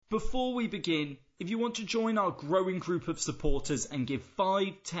Before we begin, if you want to join our growing group of supporters and give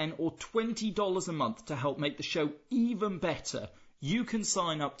 $5, $10 or $20 a month to help make the show even better, you can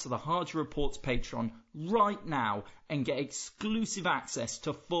sign up to the Hardy Reports Patreon right now and get exclusive access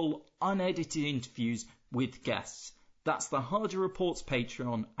to full unedited interviews with guests. That's the Hardy Reports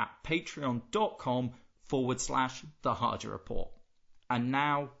Patreon at patreon.com/The Hardy Report. And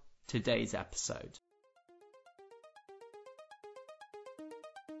now, today's episode.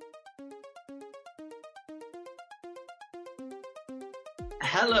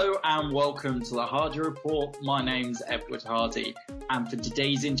 Hello and welcome to the Hardy Report. My name's Edward Hardy, and for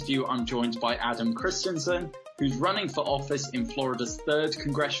today's interview I'm joined by Adam Christensen, who's running for office in Florida's 3rd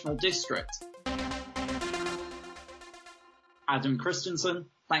Congressional District. Adam Christensen,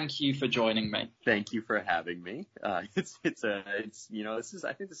 thank you for joining me. Thank you for having me. I think this is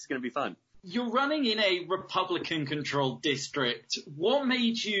going to be fun. You're running in a Republican-controlled district. What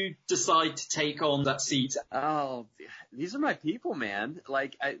made you decide to take on that seat? Oh, these are my people, man. I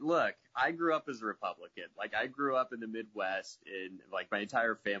grew up as a Republican. I grew up in the Midwest, and my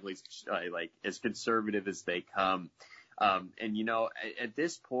entire family's as conservative as they come. At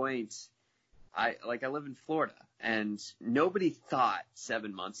this point, I live in Florida, and nobody thought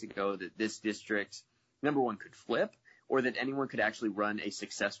 7 months ago that this district, number one, could flip, or that anyone could actually run a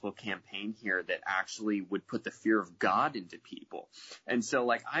successful campaign here that actually would put the fear of God into people. And so,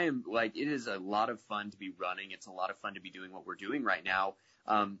 it is a lot of fun to be running. It's a lot of fun to be doing what we're doing right now.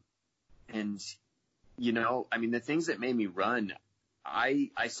 The things that made me run,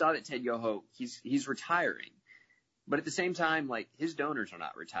 I saw that Ted Yoho, he's retiring. But at the same time, his donors are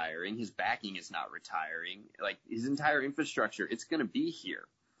not retiring. His backing is not retiring. His entire infrastructure, it's going to be here.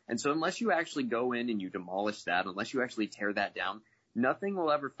 And so unless you actually go in and you demolish that, unless you actually tear that down, nothing will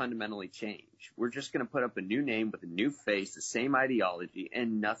ever fundamentally change. We're just going to put up a new name with a new face, the same ideology,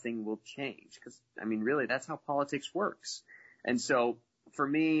 and nothing will change. Because, really, that's how politics works. And so for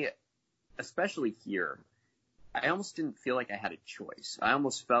me, especially here, I almost didn't feel like I had a choice. I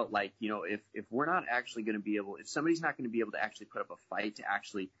almost felt like, if we're not actually going to be able, if somebody's not going to be able to actually put up a fight to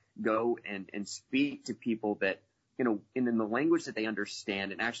actually go and speak to people that, in the language that they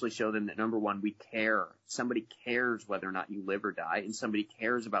understand, and actually show them that, number one, we care. Somebody cares whether or not you live or die, and somebody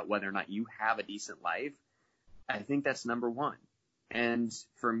cares about whether or not you have a decent life. I think that's number one. And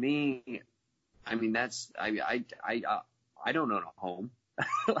for me, I don't own a home.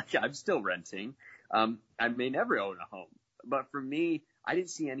 I'm still renting. I may never own a home. But for me, I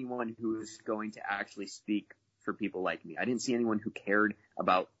didn't see anyone who was going to actually speak for people like me. I didn't see anyone who cared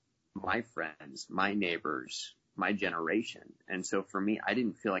about my friends, my neighbors, my generation. And so for me, I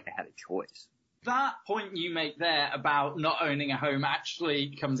didn't feel like I had a choice. That point you make there about not owning a home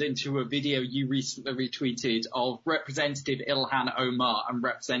actually comes into a video you recently retweeted of Representative Ilhan Omar and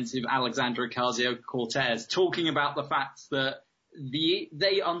Representative Alexandria Ocasio-Cortez talking about the fact that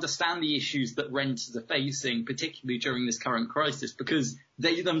they understand the issues that renters are facing, particularly during this current crisis, because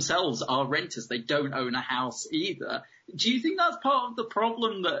they themselves are renters. They don't own a house either. Do you think that's part of the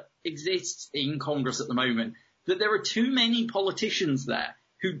problem that exists in Congress at the moment? That there are too many politicians there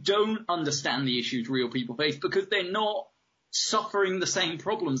who don't understand the issues real people face because they're not suffering the same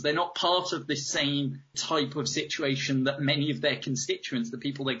problems. They're not part of the same type of situation that many of their constituents, the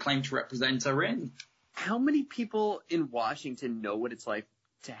people they claim to represent, are in. How many people in Washington know what it's like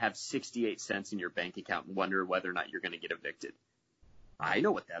to have 68 cents in your bank account and wonder whether or not you're going to get evicted? I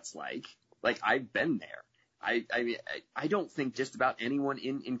know what that's like. I've been there. I don't think just about anyone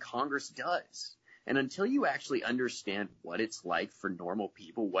in Congress does. And until you actually understand what it's like for normal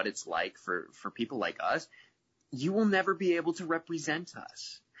people, what it's like for people like us, you will never be able to represent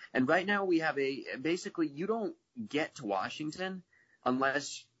us. And right now we have basically you don't get to Washington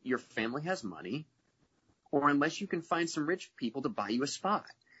unless your family has money or unless you can find some rich people to buy you a spot.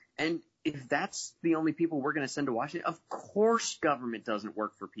 And if that's the only people we're going to send to Washington, of course government doesn't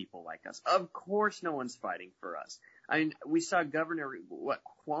work for people like us. Of course no one's fighting for us. We saw Governor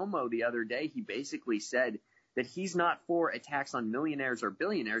Cuomo the other day. He basically said that he's not for a tax on millionaires or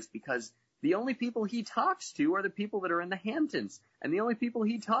billionaires because the only people he talks to are the people that are in the Hamptons. And the only people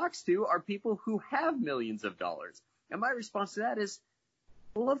he talks to are people who have millions of dollars. And my response to that is,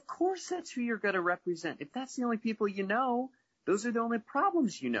 well, of course that's who you're going to represent. If that's the only people you know, those are the only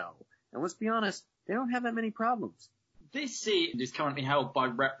problems you know. And let's be honest, they don't have that many problems. This seat is currently held by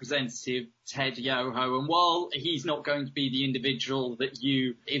Representative Ted Yoho, and while he's not going to be the individual that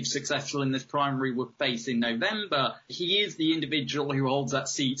you, if successful in this primary, would face in November, he is the individual who holds that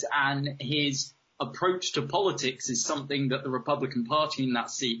seat, and his approach to politics is something that the Republican Party in that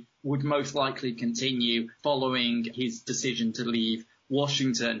seat would most likely continue following his decision to leave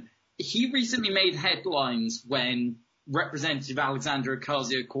Washington. He recently made headlines when Representative Alexandria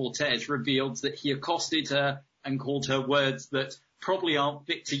Ocasio-Cortez revealed that he accosted her and called her words that probably aren't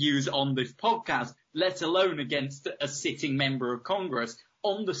fit to use on this podcast, let alone against a sitting member of Congress,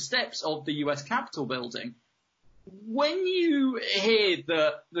 on the steps of the US Capitol building. When you hear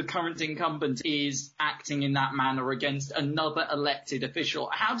that the current incumbent is acting in that manner against another elected official,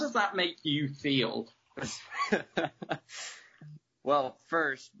 how does that make you feel? Well,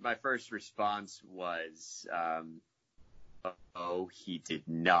 my first response was, he did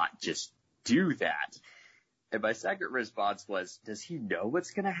not just do that. And my second response was, does he know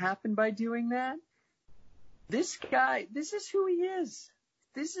what's going to happen by doing that? This guy, this is who he is.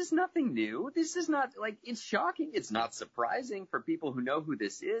 This is nothing new. This is not, it's shocking. It's not surprising for people who know who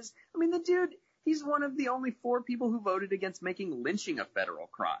this is. I mean, the dude, he's one of the only 4 people who voted against making lynching a federal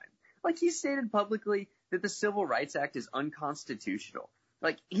crime. He stated publicly that the Civil Rights Act is unconstitutional.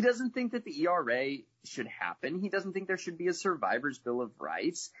 He doesn't think that the ERA should happen. He doesn't think there should be a survivor's bill of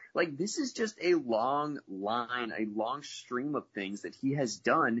rights. This is just a long line, a long stream of things that he has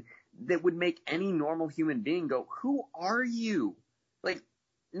done that would make any normal human being go, who are you?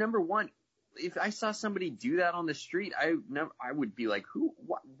 Number one, if I saw somebody do that on the street, I would be like, who,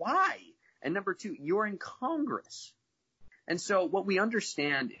 why? And number two, you're in Congress. And so what we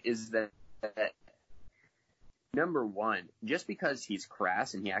understand is that number one, just because he's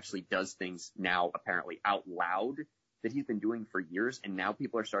crass and he actually does things now apparently out loud that he's been doing for years and now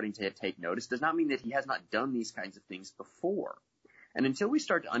people are starting to take notice, does not mean that he has not done these kinds of things before. And until we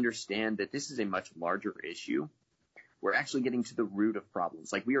start to understand that this is a much larger issue, we're actually getting to the root of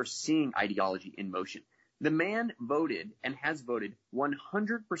problems. We are seeing ideology in motion. The man voted and has voted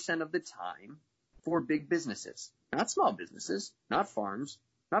 100% of the time for big businesses, not small businesses, not farms,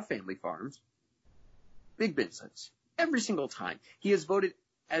 not family farms, big business. Every single time he has voted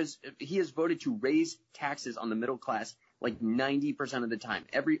to raise taxes on the middle class 90% of the time.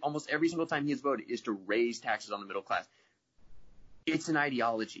 Almost every single time he has voted is to raise taxes on the middle class. It's an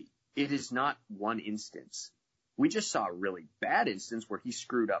ideology. It is not one instance. We just saw a really bad instance where he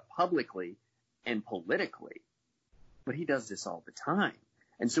screwed up publicly and politically, but he does this all the time.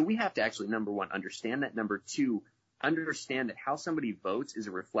 And so we have to actually, number one, understand that. Number two, understand that how somebody votes is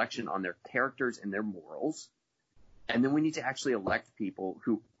a reflection on their characters and their morals. And then we need to actually elect people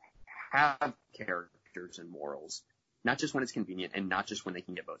who have characters and morals, not just when it's convenient and not just when they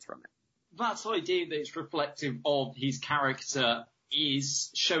can get votes from it. That idea that it's reflective of his character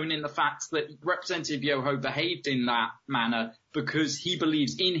is shown in the fact that Representative Yoho behaved in that manner because he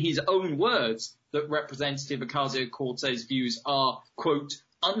believes in his own words that Representative Ocasio-Cortez's views are, quote,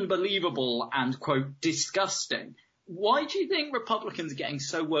 unbelievable and, quote, disgusting. Why do you think Republicans are getting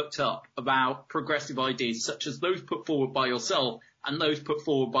so worked up about progressive ideas such as those put forward by yourself and those put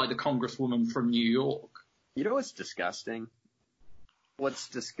forward by the Congresswoman from New York? You know what's disgusting? What's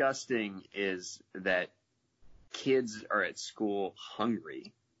disgusting is that kids are at school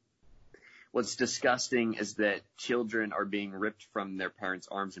hungry. What's disgusting is that children are being ripped from their parents'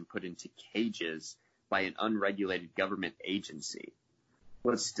 arms and put into cages by an unregulated government agency.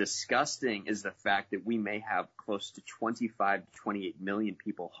 What's disgusting is the fact that we may have close to 25 to 28 million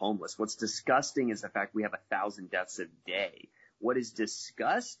people homeless. What's disgusting is the fact we have 1,000 deaths a day. What is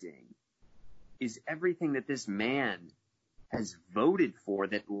disgusting is everything that this man has voted for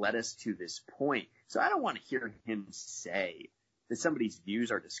that led us to this point. So I don't want to hear him say that somebody's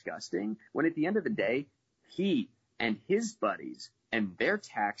views are disgusting, when at the end of the day, he and his buddies and their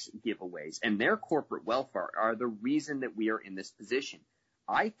tax giveaways and their corporate welfare are the reason that we are in this position.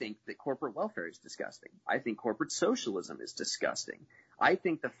 I think that corporate welfare is disgusting. I think corporate socialism is disgusting. I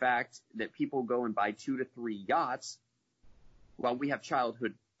think the fact that people go and buy 2 to 3 yachts while we have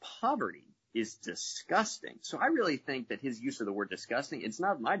childhood poverty is disgusting. So I really think that his use of the word disgusting, it's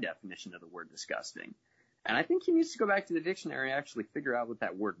not my definition of the word disgusting. And I think he needs to go back to the dictionary and actually figure out what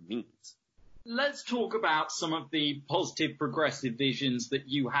that word means. Let's talk about some of the positive progressive visions that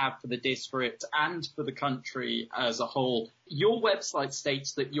you have for the district and for the country as a whole. Your website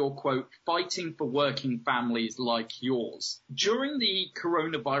states that you're, quote, fighting for working families like yours. During the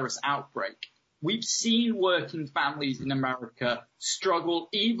coronavirus outbreak, we've seen working families in America struggle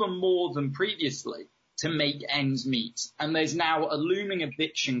even more than previously to make ends meet. And there's now a looming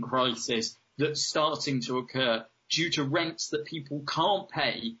eviction crisis that's starting to occur due to rents that people can't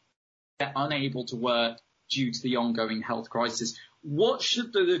pay. They're unable to work due to the ongoing health crisis. What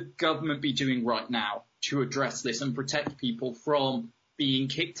should the government be doing right now to address this and protect people from being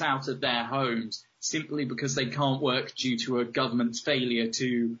kicked out of their homes simply because they can't work due to a government's failure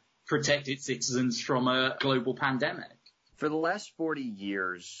to protect its citizens from a global pandemic? For the last 40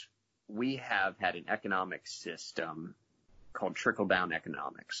 years, we have had an economic system called trickle-down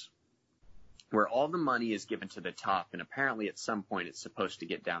economics, where all the money is given to the top, and apparently at some point it's supposed to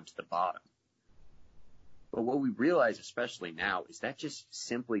get down to the bottom. But what we realize, especially now, is that just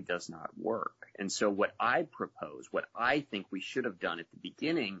simply does not work. And so what I propose, what I think we should have done at the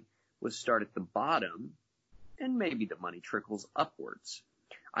beginning, was start at the bottom, and maybe the money trickles upwards.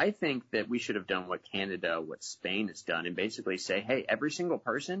 I think that we should have done what Canada, what Spain has done, and basically say, hey, every single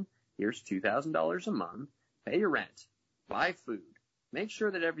person, here's $2,000 a month, pay your rent, buy food, make sure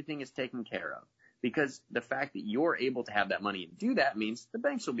that everything is taken care of. Because the fact that you're able to have that money and do that means the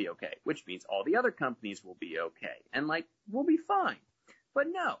banks will be okay, which means all the other companies will be okay. And we'll be fine. But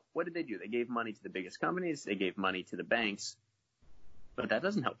no, what did they do? They gave money to the biggest companies. They gave money to the banks. But that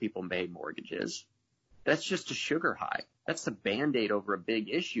doesn't help people pay mortgages. That's just a sugar high. That's the Band-Aid over a big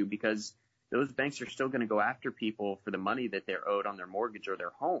issue, because those banks are still going to go after people for the money that they're owed on their mortgage or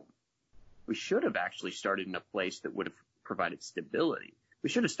their home. We should have actually started in a place that would have provided stability. We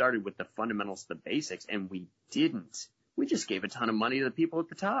should have started with the fundamentals, the basics, and we didn't. We just gave a ton of money to the people at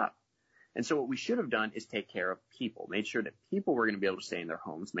the top. And so what we should have done is take care of people, made sure that people were going to be able to stay in their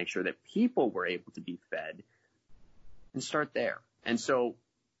homes, make sure that people were able to be fed, and start there. And so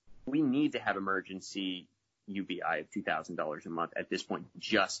we need to have emergency UBI of $2,000 a month at this point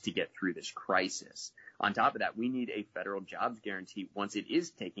just to get through this crisis. On top of that, we need a federal jobs guarantee once it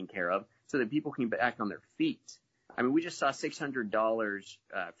is taken care of so that people can get back on their feet. I mean, we just saw $600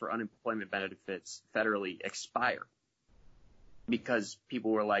 for unemployment benefits federally expire because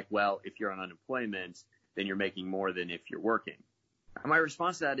people were like, well, if you're on unemployment, then you're making more than if you're working. And my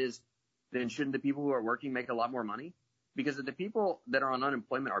response to that is, then shouldn't the people who are working make a lot more money? Because if the people that are on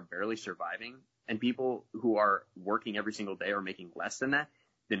unemployment are barely surviving and people who are working every single day are making less than that,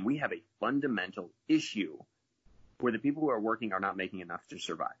 then we have a fundamental issue where the people who are working are not making enough to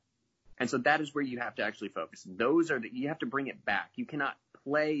survive. And so that is where you have to actually focus. You have to bring it back. You cannot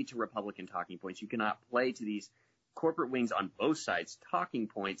play to Republican talking points. You cannot play to these corporate wings on both sides talking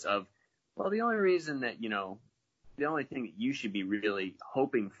points of, well, the only reason that, the only thing that you should be really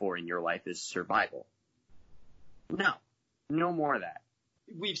hoping for in your life is survival. No more of that.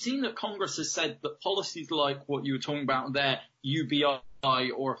 We've seen that Congress has said that policies like what you were talking about there, UBI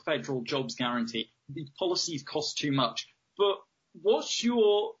or a federal jobs guarantee, these policies cost too much. But what's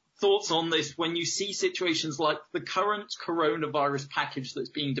your thoughts on this when you see situations like the current coronavirus package that's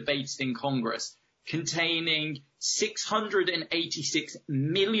being debated in Congress containing $686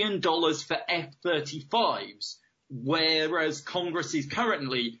 million for F-35s, whereas Congress is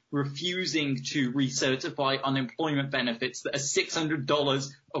currently refusing to recertify unemployment benefits that are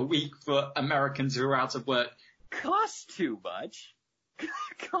 $600 a week for Americans who are out of work? Cost too much?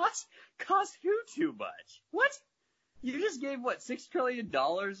 Cost who too much? What? You just gave, $6 trillion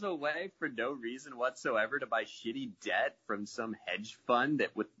away for no reason whatsoever to buy shitty debt from some hedge fund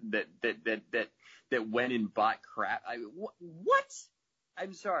that went and bought crap. What?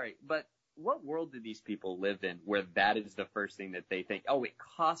 I'm sorry, but what world do these people live in where that is the first thing that they think? Oh, it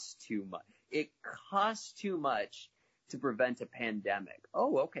costs too much. It costs too much to prevent a pandemic.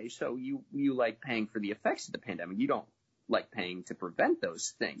 Oh, okay, so you like paying for the effects of the pandemic. You don't like paying to prevent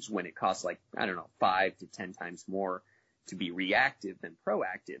those things when it costs 5 to 10 times more to be reactive than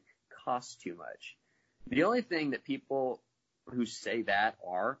proactive. Costs too much. The only thing that people who say that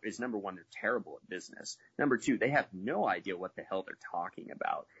is, number one, they're terrible at business. Number two, they have no idea what the hell they're talking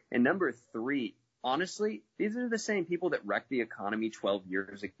about. And number three, honestly, these are the same people that wrecked the economy 12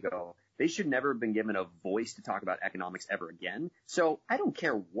 years ago. They should never have been given a voice to talk about economics ever again. So I don't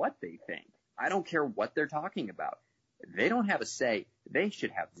care what they think. I don't care what they're talking about. They don't have a say. They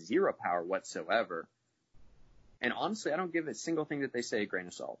should have zero power whatsoever. And honestly, I don't give a single thing that they say a grain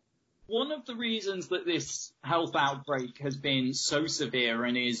of salt. One of the reasons that this health outbreak has been so severe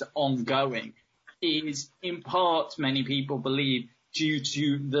and is ongoing is, in part, many people believe, due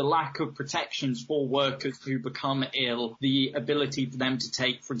to the lack of protections for workers who become ill, the ability for them to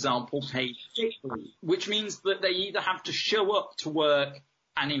take, for example, paid sick leave, which means that they either have to show up to work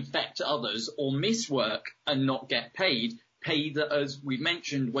and infect others or miss work and not get paid. Pay that, as we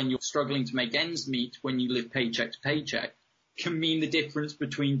mentioned, when you're struggling to make ends meet, when you live paycheck to paycheck, can mean the difference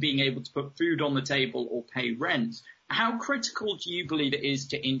between being able to put food on the table or pay rent. How critical do you believe it is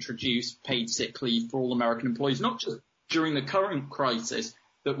to introduce paid sick leave for all American employees, not just during the current crisis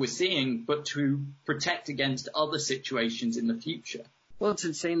that we're seeing, but to protect against other situations in the future? Well, it's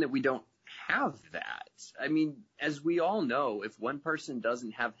insane that we don't have that. I mean, as we all know, if one person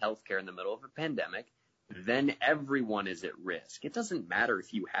doesn't have health care in the middle of a pandemic, then everyone is at risk. It doesn't matter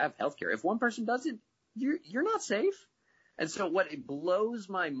if you have health care. If one person doesn't, you're not safe. And so what it blows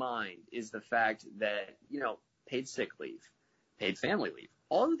my mind is the fact that, paid sick leave, paid family leave,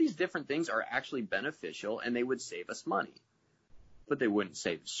 all of these different things are actually beneficial and they would save us money. But they wouldn't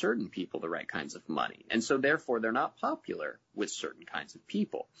save certain people the right kinds of money. And so therefore they're not popular with certain kinds of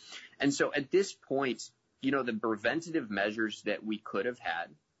people. And so at this point, the preventative measures that we could have had,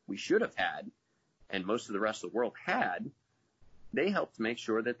 we should have had, and most of the rest of the world had, they helped make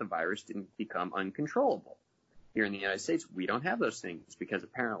sure that the virus didn't become uncontrollable. Here in the United States, we don't have those things because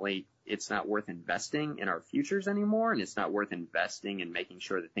apparently it's not worth investing in our futures anymore, and it's not worth investing in making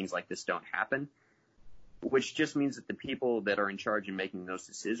sure that things like this don't happen, which just means that the people that are in charge in making those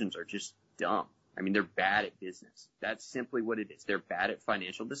decisions are just dumb. I mean, they're bad at business. That's simply what it is. They're bad at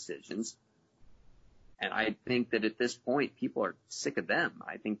financial decisions. And I think that at this point, people are sick of them.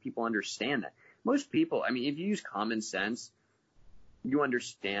 I think people understand that. Most people, I mean, if you use common sense, you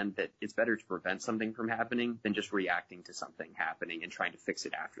understand that it's better to prevent something from happening than just reacting to something happening and trying to fix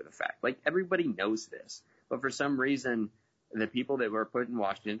it after the fact. Like, everybody knows this. But for some reason, the people that were put in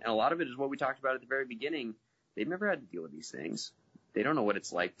Washington, and a lot of it is what we talked about at the very beginning, they've never had to deal with these things. They don't know what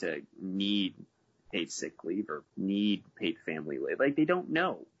it's like to need paid sick leave or need paid family leave. Like, they don't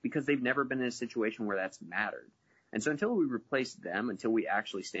know because they've never been in a situation where that's mattered. And so until we replace them, until we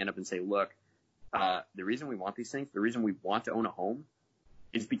actually stand up and say, look, the reason we want these things, the reason we want to own a home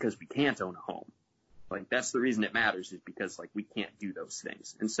is because we can't own a home. Like, that's the reason it matters, is because, like, we can't do those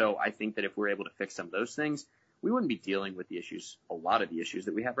things. And so I think that if we're able to fix some of those things, we wouldn't be dealing with a lot of the issues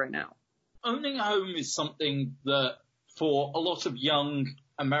that we have right now. Owning a home is something that for a lot of young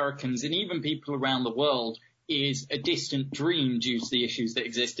Americans and even people around the world is a distant dream due to the issues that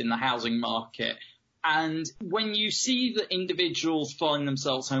exist in the housing market. And when you see that individuals find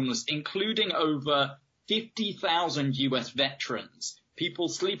themselves homeless, including over 50,000 US veterans, people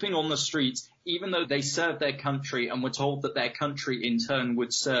sleeping on the streets, even though they served their country and were told that their country in turn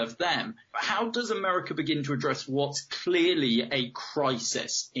would serve them, how does America begin to address what's clearly a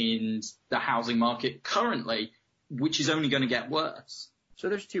crisis in the housing market currently, which is only going to get worse? So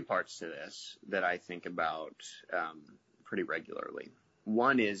there's two parts to this that I think about pretty regularly.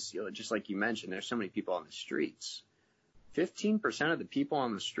 One is, just like you mentioned, there's so many people on the streets. 15% of the people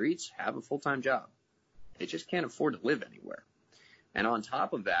on the streets have a full-time job. They just can't afford to live anywhere. And on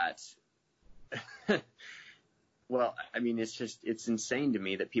top of that, well, I mean, it's insane to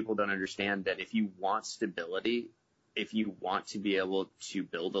me that people don't understand that if you want stability, if you want to be able to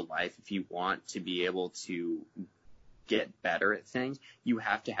build a life, if you want to be able to get better at things, you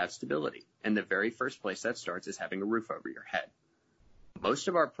have to have stability. And the very first place that starts is having a roof over your head. Most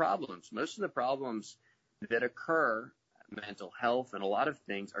of the problems that occur, mental health and a lot of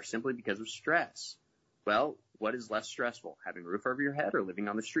things, are simply because of stress. Well, what is less stressful, having a roof over your head or living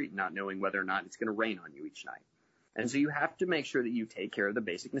on the street, not knowing whether or not it's going to rain on you each night? And so you have to make sure that you take care of the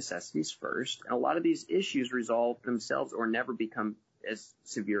basic necessities first. And a lot of these issues resolve themselves or never become as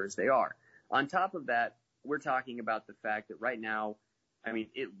severe as they are. On top of that, we're talking about the fact that right now, I mean,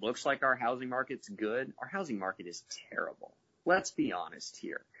 it looks like our housing market's good. Our housing market is terrible. Let's be honest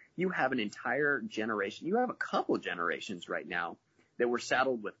here. You have an entire generation, you have a couple generations right now that were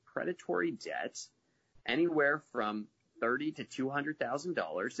saddled with predatory debt, anywhere from $30,000 to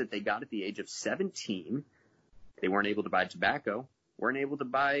 $200,000 that they got at the age of 17. They weren't able to buy tobacco, weren't able to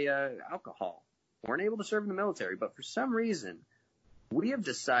buy alcohol, weren't able to serve in the military. But for some reason, we have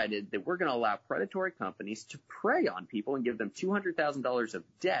decided that we're going to allow predatory companies to prey on people and give them $200,000 of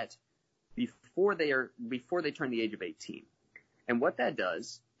debt before they turn the age of 18. And what that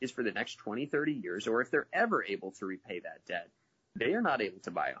does is for the next 20, 30 years, or if they're ever able to repay that debt, they are not able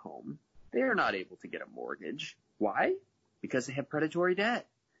to buy a home. They are not able to get a mortgage. Why? Because they have predatory debt.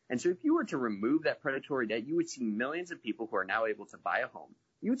 And so if you were to remove that predatory debt, you would see millions of people who are now able to buy a home.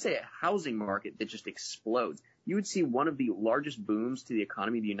 You would say a housing market that just explodes. You would see one of the largest booms to the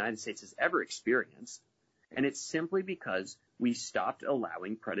economy the United States has ever experienced. And it's simply because we stopped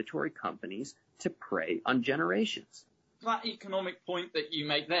allowing predatory companies to prey on generations. That economic point that you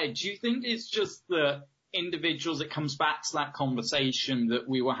make there, do you think it's just the individuals, it comes back to that conversation that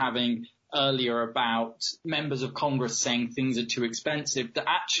we were having earlier about members of Congress saying things are too expensive, that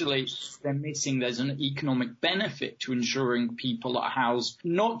actually they're missing there's an economic benefit to ensuring people are housed,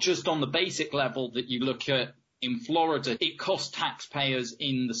 not just on the basic level that you look at in Florida. It costs taxpayers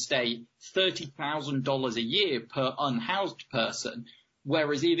in the state $30,000 a year per unhoused person.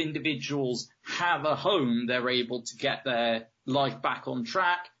 Whereas if individuals have a home, they're able to get their life back on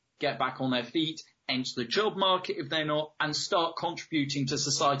track, get back on their feet, enter the job market if they're not, and start contributing to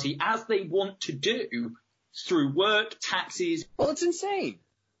society as they want to do through work, taxes. Well, it's insane.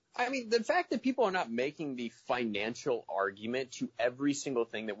 I mean, the fact that people are not making the financial argument to every single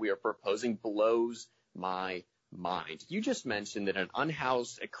thing that we are proposing blows my mind. You just mentioned that a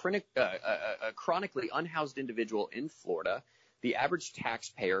chronically unhoused individual in Florida, the average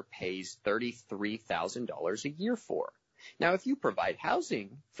taxpayer pays $33,000 a year for. Now, if you provide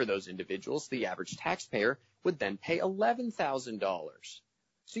housing for those individuals, the average taxpayer would then pay $11,000.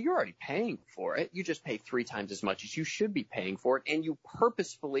 So you're already paying for it. You just pay 3 times as much as you should be paying for it, and you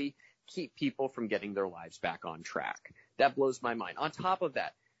purposefully keep people from getting their lives back on track. That blows my mind. On top of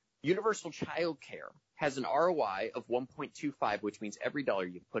that, universal child care has an ROI of 1.25, which means every dollar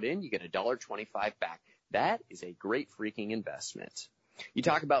you put in, you get $1.25 back. That is a great freaking investment. You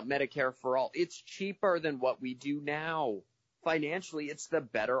talk about Medicare for all. It's cheaper than what we do now. Financially, it's the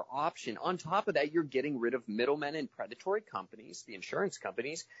better option. On top of that, you're getting rid of middlemen and predatory companies, the insurance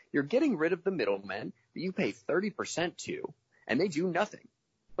companies. You're getting rid of the middlemen that you pay 30% to, and they do nothing.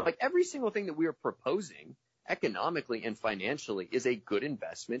 Like every single thing that we are proposing economically and financially is a good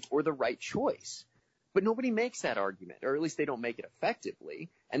investment or the right choice. But nobody makes that argument, or at least they don't make it effectively,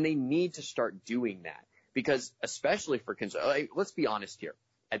 and they need to start doing that. Because especially for let's be honest here.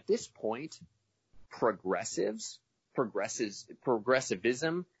 At this point, progressivism,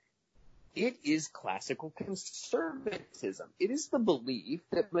 it is classical conservatism. It is the belief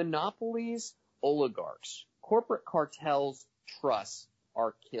that monopolies, oligarchs, corporate cartels, trusts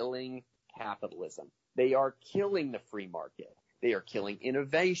are killing capitalism. They are killing the free market. They are killing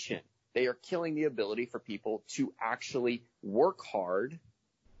innovation. They are killing the ability for people to actually work hard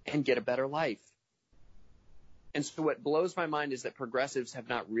and get a better life. And so what blows my mind is that progressives have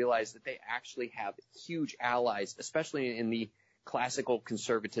not realized that they actually have huge allies, especially in the classical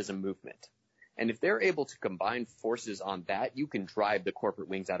conservatism movement. And if they're able to combine forces on that, you can drive the corporate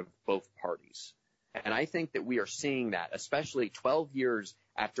wings out of both parties. And I think that we are seeing that, especially 12 years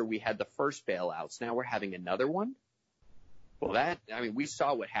after we had the first bailouts. Now we're having another one. Well, we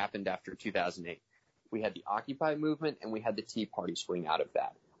saw what happened after 2008. We had the Occupy movement and we had the Tea Party spring out of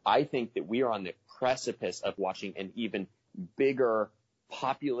that. I think that we are on the precipice of watching an even bigger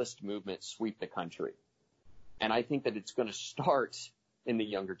populist movement sweep the country. And I think that it's going to start in the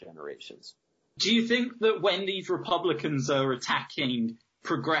younger generations. Do you think that when these Republicans are attacking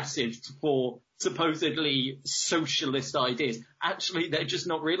progressives for supposedly socialist ideas, actually they're just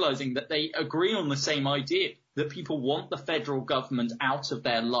not realizing that they agree on the same idea, that people want the federal government out of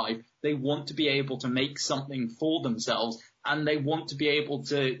their life, they want to be able to make something for themselves, and they want to be able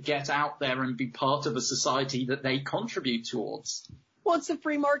to get out there and be part of a society that they contribute towards? Well, it's a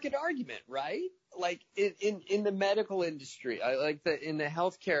free market argument, right? Like in the medical industry, in the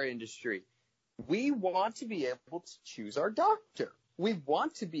healthcare industry, we want to be able to choose our doctor. We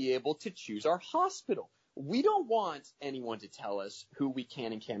want to be able to choose our hospital. We don't want anyone to tell us who we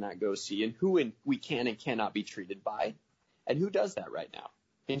can and cannot go see and who we can and cannot be treated by. And who does that right now?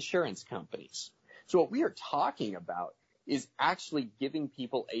 Insurance companies. So what we are talking about is actually giving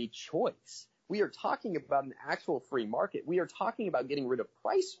people a choice. We are talking about an actual free market. We are talking about getting rid of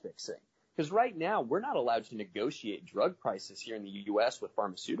price fixing. Because right now, we're not allowed to negotiate drug prices here in the U.S. with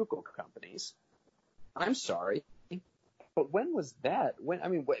pharmaceutical companies. I'm sorry. But when was that?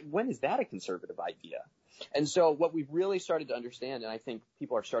 When is that a conservative idea? And so what we've really started to understand, and I think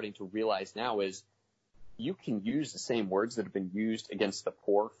people are starting to realize now, is you can use the same words that have been used against the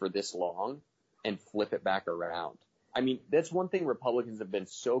poor for this long and flip it back around. I mean, that's one thing Republicans have been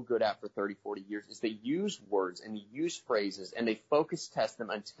so good at for 30, 40 years is they use words and they use phrases and they focus test them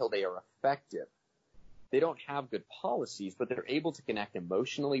until they are effective. They don't have good policies, but they're able to connect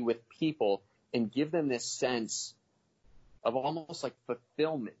emotionally with people and give them this sense of almost like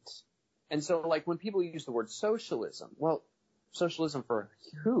fulfillment. And so like when people use the word socialism, well, socialism for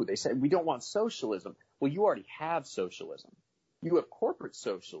who? They say, we don't want socialism. Well, you already have socialism. You have corporate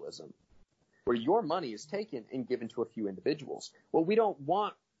socialism where your money is taken and given to a few individuals. Well, we don't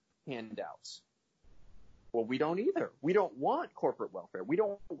want handouts. Well, we don't either. We don't want corporate welfare. We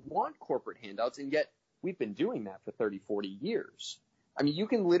don't want corporate handouts, and yet we've been doing that for 30, 40 years. I mean, you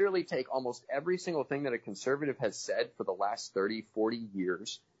can literally take almost every single thing that a conservative has said for the last 30, 40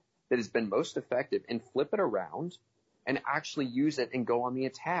 years that has been most effective and flip it around and actually use it and go on the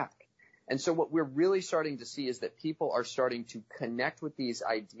attack. And so what we're really starting to see is that people are starting to connect with these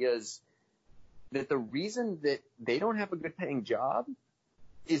ideas that the reason that they don't have a good paying job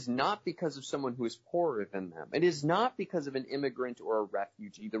is not because of someone who is poorer than them. It is not because of an immigrant or a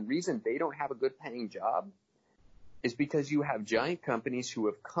refugee. The reason they don't have a good paying job is because you have giant companies who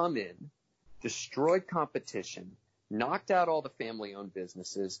have come in, destroyed competition, knocked out all the family-owned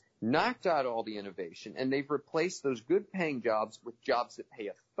businesses, knocked out all the innovation, and they've replaced those good-paying jobs with jobs that pay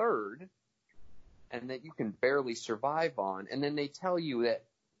a third and that you can barely survive on. And then they tell you that,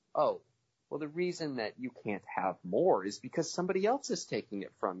 oh, well, the reason that you can't have more is because somebody else is taking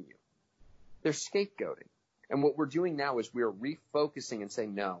it from you. They're scapegoating. And what we're doing now is we're refocusing and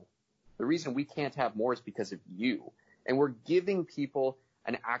saying, no, the reason we can't have more is because of you. And we're giving people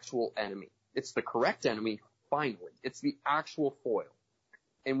an actual enemy. It's the correct enemy, finally. It's the actual foil.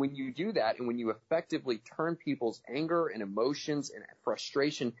 And when you do that, and when you effectively turn people's anger and emotions and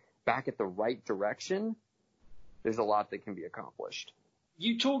frustration back at the right direction, there's a lot that can be accomplished.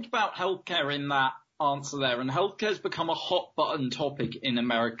 You talked about healthcare in that answer there, and healthcare has become a hot button topic in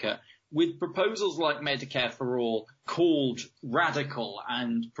America, with proposals like Medicare for All called radical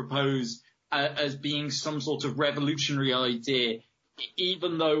and proposed as being some sort of revolutionary idea,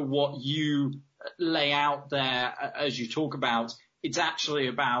 even though what you lay out there as you talk about, it's actually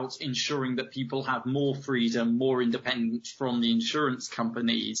about ensuring that people have more freedom, more independence from the insurance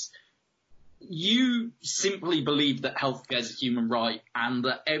companies. You simply believe that healthcare is a human right and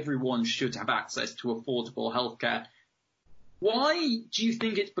that everyone should have access to affordable healthcare. Why do you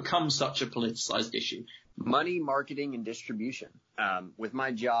think it's become such a politicized issue? Money, marketing, and distribution. With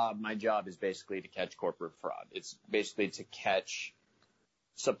my job is basically to catch corporate fraud. It's basically to catch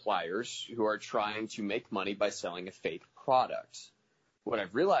suppliers who are trying to make money by selling a fake product. What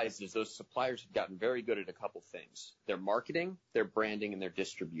I've realized is those suppliers have gotten very good at a couple things. Their marketing, their branding, and their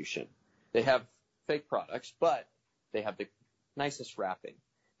distribution. They have fake products, but they have the nicest wrapping.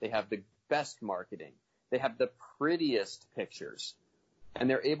 They have the best marketing. They have the prettiest pictures. And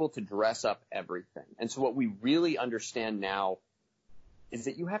they're able to dress up everything. And so what we really understand now is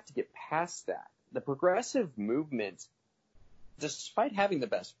that you have to get past that. The progressive movement, despite having the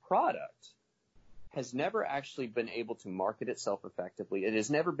best product, has never actually been able to market itself effectively. It has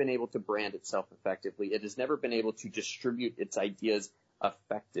never been able to brand itself effectively. It has never been able to distribute its ideas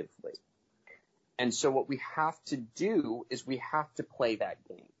effectively. And so what we have to do is we have to play that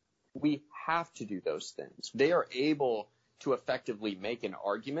game. We have to do those things. They are able to effectively make an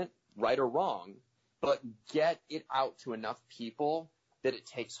argument, right or wrong, but get it out to enough people that it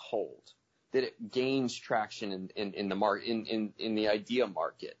takes hold, that it gains traction in the idea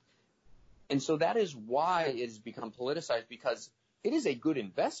market. And so that is why it has become politicized, because it is a good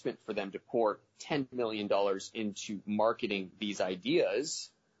investment for them to pour $10 million into marketing these ideas,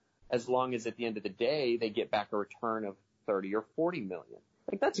 as long as at the end of the day they get back a return of 30 or 40 million.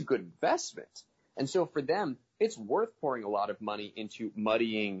 Like, that's a good investment. And so for them, it's worth pouring a lot of money into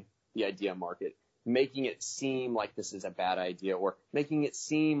muddying the idea market, making it seem like this is a bad idea, or making it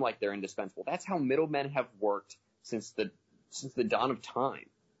seem like they're indispensable. That's how middlemen have worked since the dawn of time.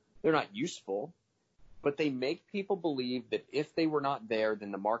 They're not useful, but they make people believe that if they were not there,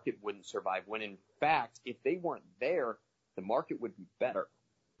 then the market wouldn't survive, when in fact, if they weren't there, the market would be better.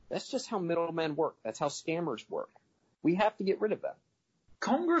 That's just how middlemen work. That's how scammers work. We have to get rid of that.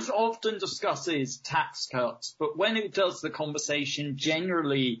 Congress often discusses tax cuts, but when it does, the conversation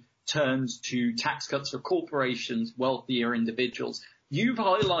generally turns to tax cuts for corporations, wealthier individuals. You've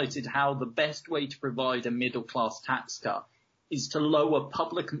highlighted how the best way to provide a middle-class tax cut is to lower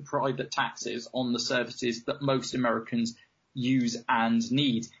public and private taxes on the services that most Americans use and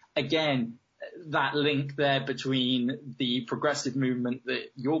need. Again, that link there between the progressive movement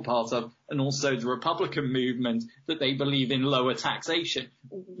that you're part of and also the Republican movement, that they believe in lower taxation.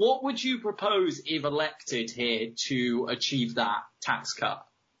 What would you propose if elected here to achieve that tax cut?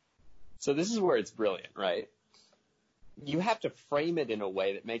 So this is where it's brilliant, right? You have to frame it in a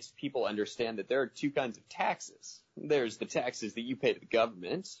way that makes people understand that there are two kinds of taxes. There's the taxes that you pay to the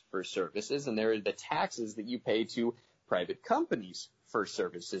government for services, and there are the taxes that you pay to private companies for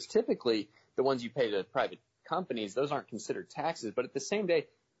services. Typically, the ones you pay to private companies, those aren't considered taxes. But at the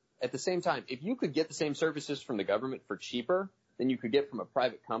same time, if you could get the same services from the government for cheaper than you could get from a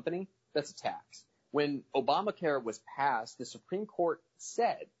private company, that's a tax. When Obamacare was passed, the Supreme Court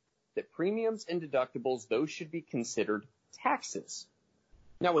said that premiums and deductibles, those should be considered taxes.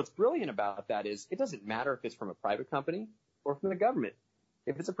 Now, what's brilliant about that is it doesn't matter if it's from a private company or from the government.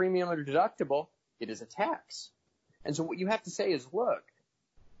 If it's a premium or deductible, it is a tax. And so what you have to say is, look,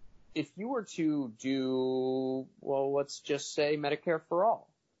 if you were to do, well, let's just say Medicare for all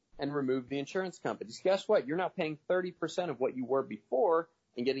and remove the insurance companies, guess what? You're now paying 30% of what you were before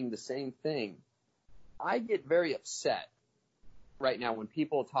and getting the same thing. I get very upset right now when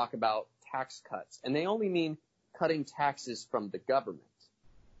people talk about tax cuts, and they only mean cutting taxes from the government.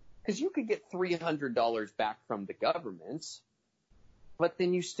 Because you could get $300 back from the government, but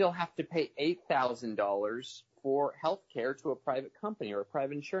then you still have to pay $8,000 for health care to a private company or a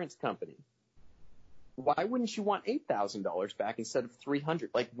private insurance company. Why wouldn't you want $8,000 back instead of $300?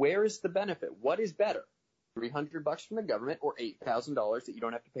 Like, where is the benefit? What is better? $300 from the government or $8,000 that you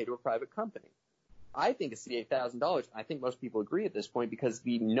don't have to pay to a private company? I think it's the $8,000. I think most people agree at this point because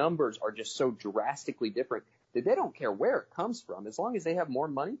the numbers are just so drastically different that they don't care where it comes from. As long as they have more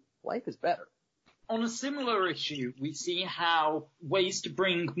money, life is better. On a similar issue, we see how ways to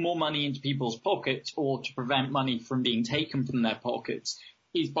bring more money into people's pockets or to prevent money from being taken from their pockets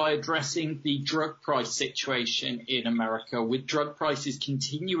is by addressing the drug price situation in America, with drug prices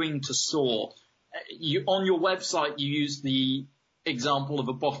continuing to soar. On your website, you use the example of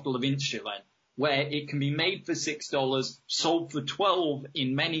a bottle of insulin, where it can be made for $6, sold for $12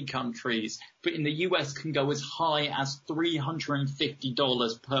 in many countries, but in the US can go as high as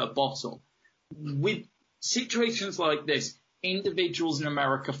 $350 per bottle. With situations like this, individuals in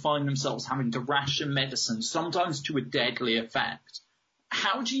America find themselves having to ration medicine, sometimes to a deadly effect.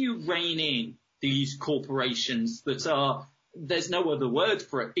 How do you rein in these corporations that are, there's no other word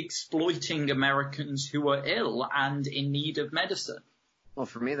for it, exploiting Americans who are ill and in need of medicine? Well,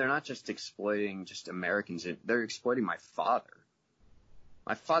 for me, they're not just exploiting just Americans. They're exploiting my father.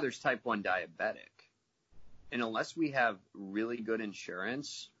 My father's type 1 diabetic. And unless we have really good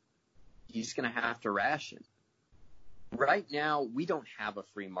insurance, he's going to have to ration. Right now, we don't have a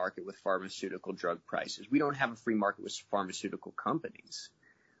free market with pharmaceutical drug prices. We don't have a free market with pharmaceutical companies.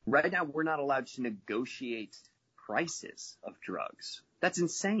 Right now, we're not allowed to negotiate prices of drugs. That's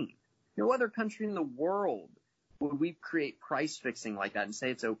insane. No other country in the world would we create price fixing like that and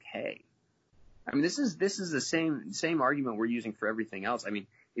say it's okay. I mean, this is the same argument we're using for everything else. I mean,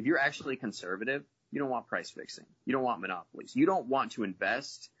 if you're actually conservative, you don't want price fixing. You don't want monopolies. You don't want to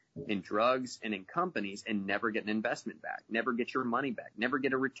invest in drugs and in companies and never get an investment back, never get your money back, never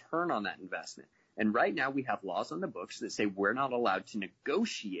get a return on that investment. And right now we have laws on the books that say we're not allowed to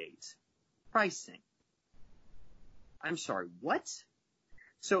negotiate pricing. I'm sorry, what?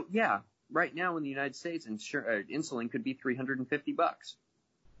 So yeah, right now in the United States, insulin could be $350.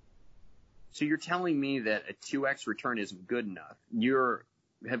 So you're telling me that a 2x return isn't good enough. You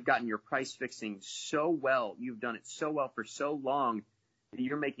have gotten your price fixing so well, you've done it so well for so long,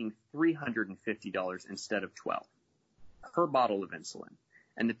 you're making $350 instead of $12 per bottle of insulin.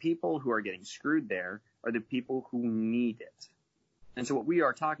 And the people who are getting screwed there are the people who need it. And so what we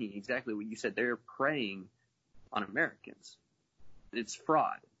are talking, exactly what you said, they're preying on Americans. It's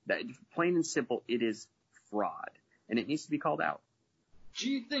fraud. That, plain and simple, it is fraud. And it needs to be called out. Do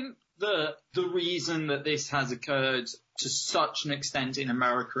you think the reason that this has occurred to such an extent in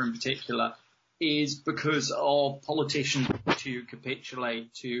America in particular is because of politicians to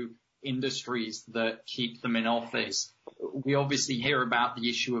capitulate to industries that keep them in office? We obviously hear about the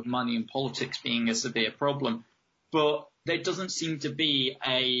issue of money in politics being a severe problem, but there doesn't seem to be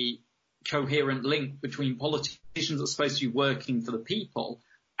a coherent link between politicians that are supposed to be working for the people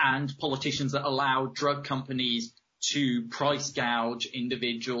and politicians that allow drug companies to price gouge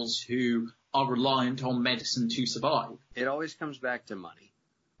individuals who are reliant on medicine to survive. It always comes back to money.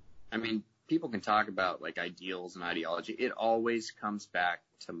 I mean, people can talk about like ideals and ideology. It always comes back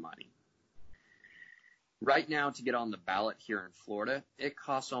to money. Right now, to get on the ballot here in Florida, it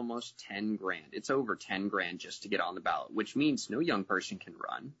costs almost 10 grand. It's over 10 grand just to get on the ballot, which means no young person can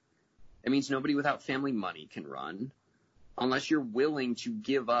run. It means nobody without family money can run unless you're willing to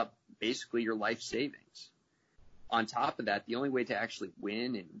give up basically your life savings. On top of that, the only way to actually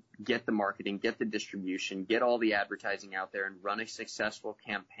win and get the marketing, get the distribution, get all the advertising out there and run a successful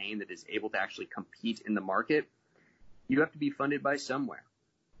campaign that is able to actually compete in the market, you have to be funded by somewhere.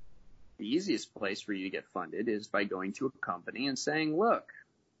 The easiest place for you to get funded is by going to a company and saying, look,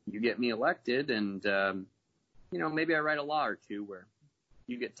 you get me elected and, maybe I write a law or two where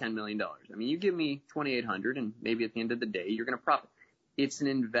you get $10 million. I mean, you give me $2,800 and maybe at the end of the day, you're going to profit. It's an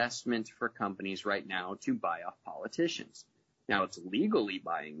investment for companies right now to buy off politicians. Now, it's legally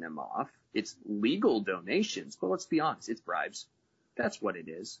buying them off. It's legal donations, but let's be honest, it's bribes. That's what it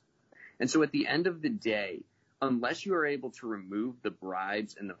is. And so at the end of the day, unless you are able to remove the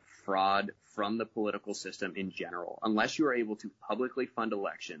bribes and the fraud from the political system in general, unless you are able to publicly fund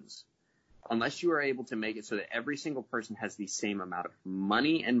elections, unless you are able to make it so that every single person has the same amount of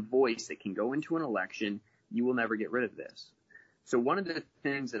money and voice that can go into an election, you will never get rid of this. So one of the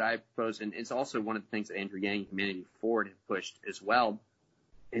things that I propose, and it's also one of the things that Andrew Yang and Humanity Forward have pushed as well,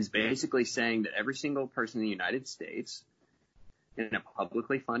 is basically saying that every single person in the United States in a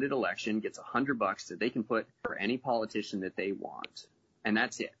publicly funded election gets $100 that they can put for any politician that they want. And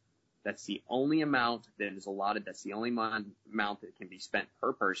that's it. That's the only amount that is allotted. That's the only amount that can be spent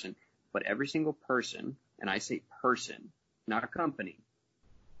per person. But every single person, and I say person, not a company,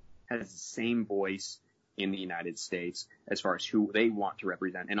 has the same voice in the United States as far as who they want to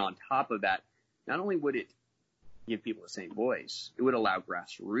represent. And on top of that, not only would it give people the same voice, it would allow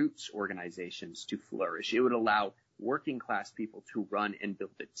grassroots organizations to flourish. It would allow working class people to run and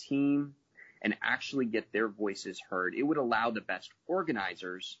build a team and actually get their voices heard. It would allow the best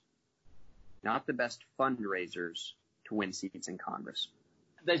organizers, not the best fundraisers, to win seats in Congress.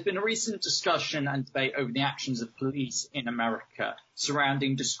 There's been a recent discussion and debate over the actions of police in America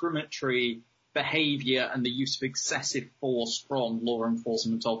surrounding discriminatory behavior and the use of excessive force from law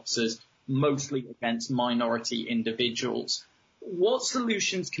enforcement officers, mostly against minority individuals. What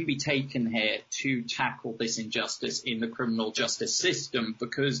solutions can be taken here to tackle this injustice in the criminal justice system?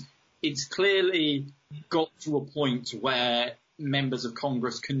 Because it's clearly got to a point where members of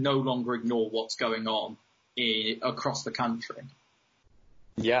Congress can no longer ignore what's going on across the country.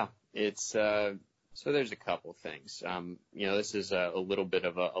 Yeah, it's so there's a couple things. This is a little bit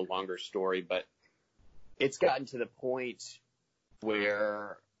of a longer story, but it's gotten to the point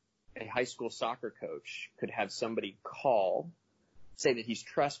where a high school soccer coach could have somebody say that he's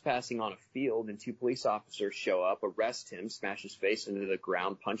trespassing on a field, and two police officers show up, arrest him, smash his face into the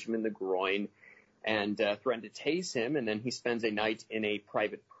ground, punch him in the groin, and threaten to tase him, and then he spends a night in a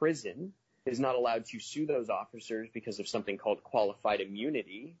private prison, is not allowed to sue those officers because of something called qualified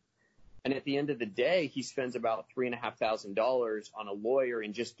immunity. And at the end of the day, he spends about $3,500 on a lawyer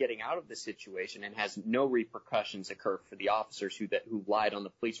in just getting out of the situation and has no repercussions occur for the officers who lied on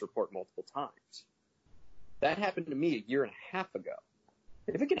the police report multiple times. That happened to me a year and a half ago.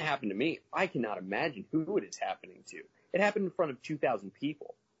 If it can happen to me, I cannot imagine who it is happening to. It happened in front of 2,000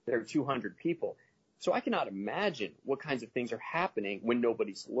 people. There are 200 people. So I cannot imagine what kinds of things are happening when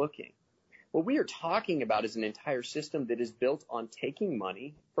nobody's looking. What we are talking about is an entire system that is built on taking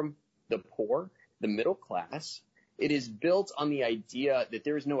money from the poor, the middle class. It is built on the idea that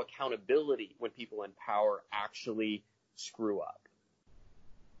there is no accountability when people in power actually screw up.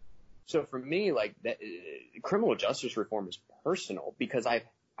 So for me, criminal justice reform is personal because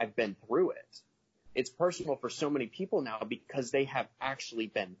I've been through it. It's personal for so many people now because they have actually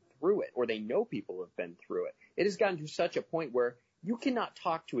been through it, or they know people who have been through it. It has gotten to such a point where you cannot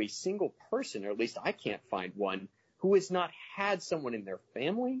talk to a single person, or at least I can't find one, who has not had someone in their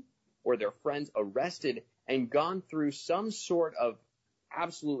family or their friends arrested and gone through some sort of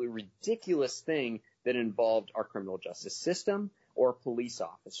absolutely ridiculous thing that involved our criminal justice system or police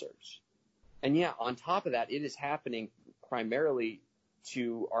officers. And yeah, on top of that, it is happening primarily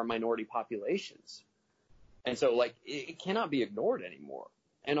to our minority populations. And so it cannot be ignored anymore.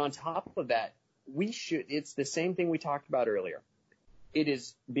 And on top of that, it's the same thing we talked about earlier. It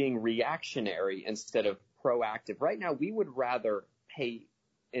is being reactionary instead of proactive. Right now, we would rather pay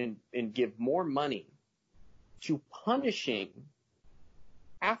and give more money to punishing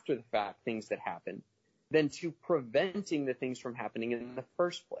after the fact things that happen than to preventing the things from happening in the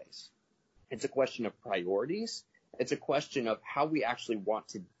first place. It's a question of priorities. It's a question of how we actually want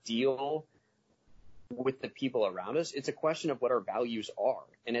to deal with the people around us. It's a question of what our values are.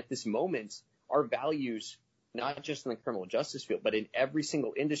 And at this moment, our values, not just in the criminal justice field, but in every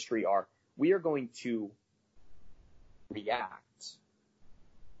single industry, we are going to react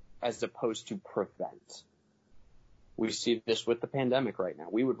as opposed to prevent. We see this with the pandemic right now.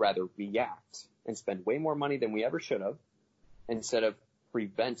 We would rather react and spend way more money than we ever should have instead of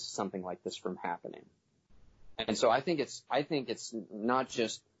prevent something like this from happening. And so I think it's not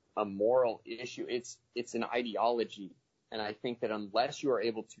just a moral issue. It's an ideology. And I think that unless you are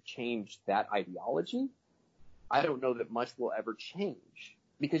able to change that ideology, I don't know that much will ever change.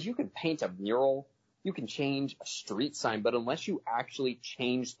 Because you can paint a mural, you can change a street sign, but unless you actually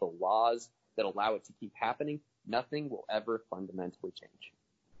change the laws that allow it to keep happening, nothing will ever fundamentally change.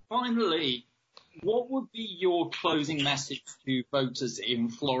 Finally, what would be your closing message to voters in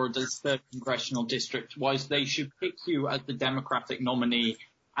Florida's 3rd Congressional District? Why they should pick you as the Democratic nominee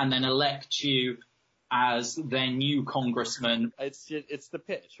and then elect you as their new congressman? It's the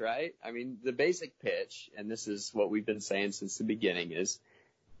pitch, right? I mean, the basic pitch, and this is what we've been saying since the beginning, is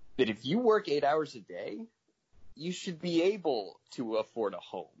that if you work 8 hours a day, you should be able to afford a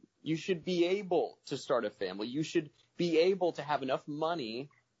home. You should be able to start a family. You should be able to have enough money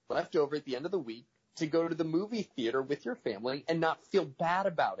left over at the end of the week to go to the movie theater with your family and not feel bad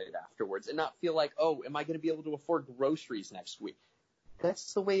about it afterwards and not feel like, oh, am I going to be able to afford groceries next week?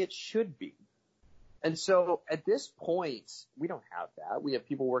 That's the way it should be. And so at this point, we don't have that. We have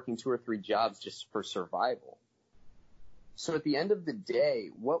people working 2 or 3 jobs just for survival. So at the end of the day,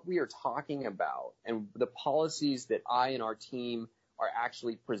 what we are talking about and the policies that I and our team are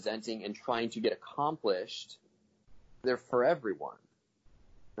actually presenting and trying to get accomplished, they're for everyone.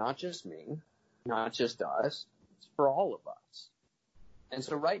 Not just me, not just us, it's for all of us. And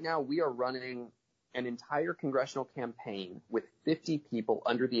so right now we are running an entire congressional campaign with 50 people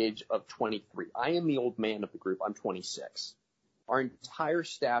under the age of 23. I am the old man of the group. I'm 26. Our entire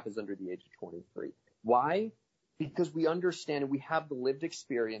staff is under the age of 23. Why? Because we understand and we have the lived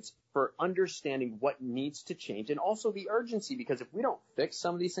experience for understanding what needs to change, and also the urgency, because if we don't fix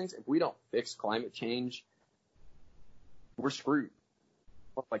some of these things, if we don't fix climate change, we're screwed.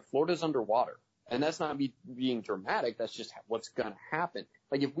 Like, Florida's underwater. And that's not me being dramatic. That's just what's going to happen.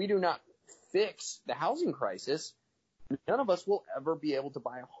 Like, if we do not fix the housing crisis, none of us will ever be able to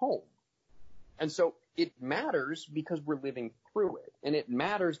buy a home. And so it matters because we're living through it. And it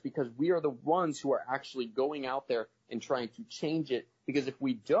matters because we are the ones who are actually going out there and trying to change it. Because if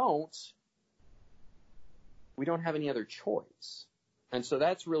we don't have any other choice. And so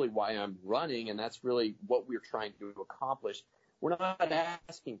that's really why I'm running, and that's really what we're trying to accomplish. We're not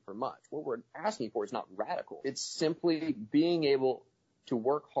asking for much. What we're asking for is not radical. It's simply being able to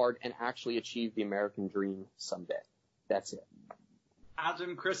work hard and actually achieve the American dream someday. That's it.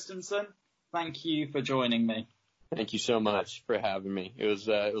 Adam Christensen, thank you for joining me. Thank you so much for having me. It was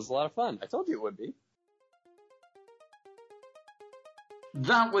a lot of fun. I told you it would be.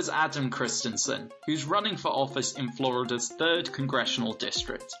 That was Adam Christensen, who's running for office in Florida's 3rd Congressional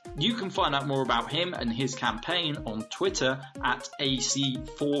District. You can find out more about him and his campaign on Twitter at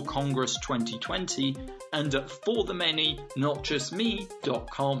AC4Congress2020 and at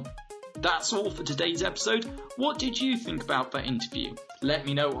forthemany.notjustme.com. That's all for today's episode. What did you think about that interview? Let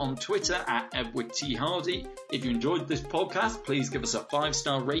me know on Twitter at Edward T. Hardy. If you enjoyed this podcast, please give us a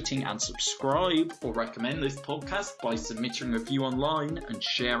 5-star rating and subscribe, or recommend this podcast by submitting a review online and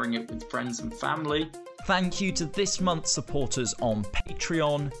sharing it with friends and family. Thank you to this month's supporters on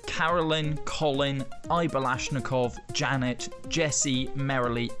Patreon: Carolyn, Colin, Ibalashnikov, Janet, Jesse,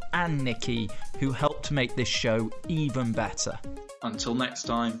 Merrily, and Nikki, who helped to make this show even better. Until next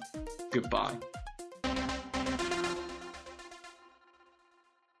time, goodbye.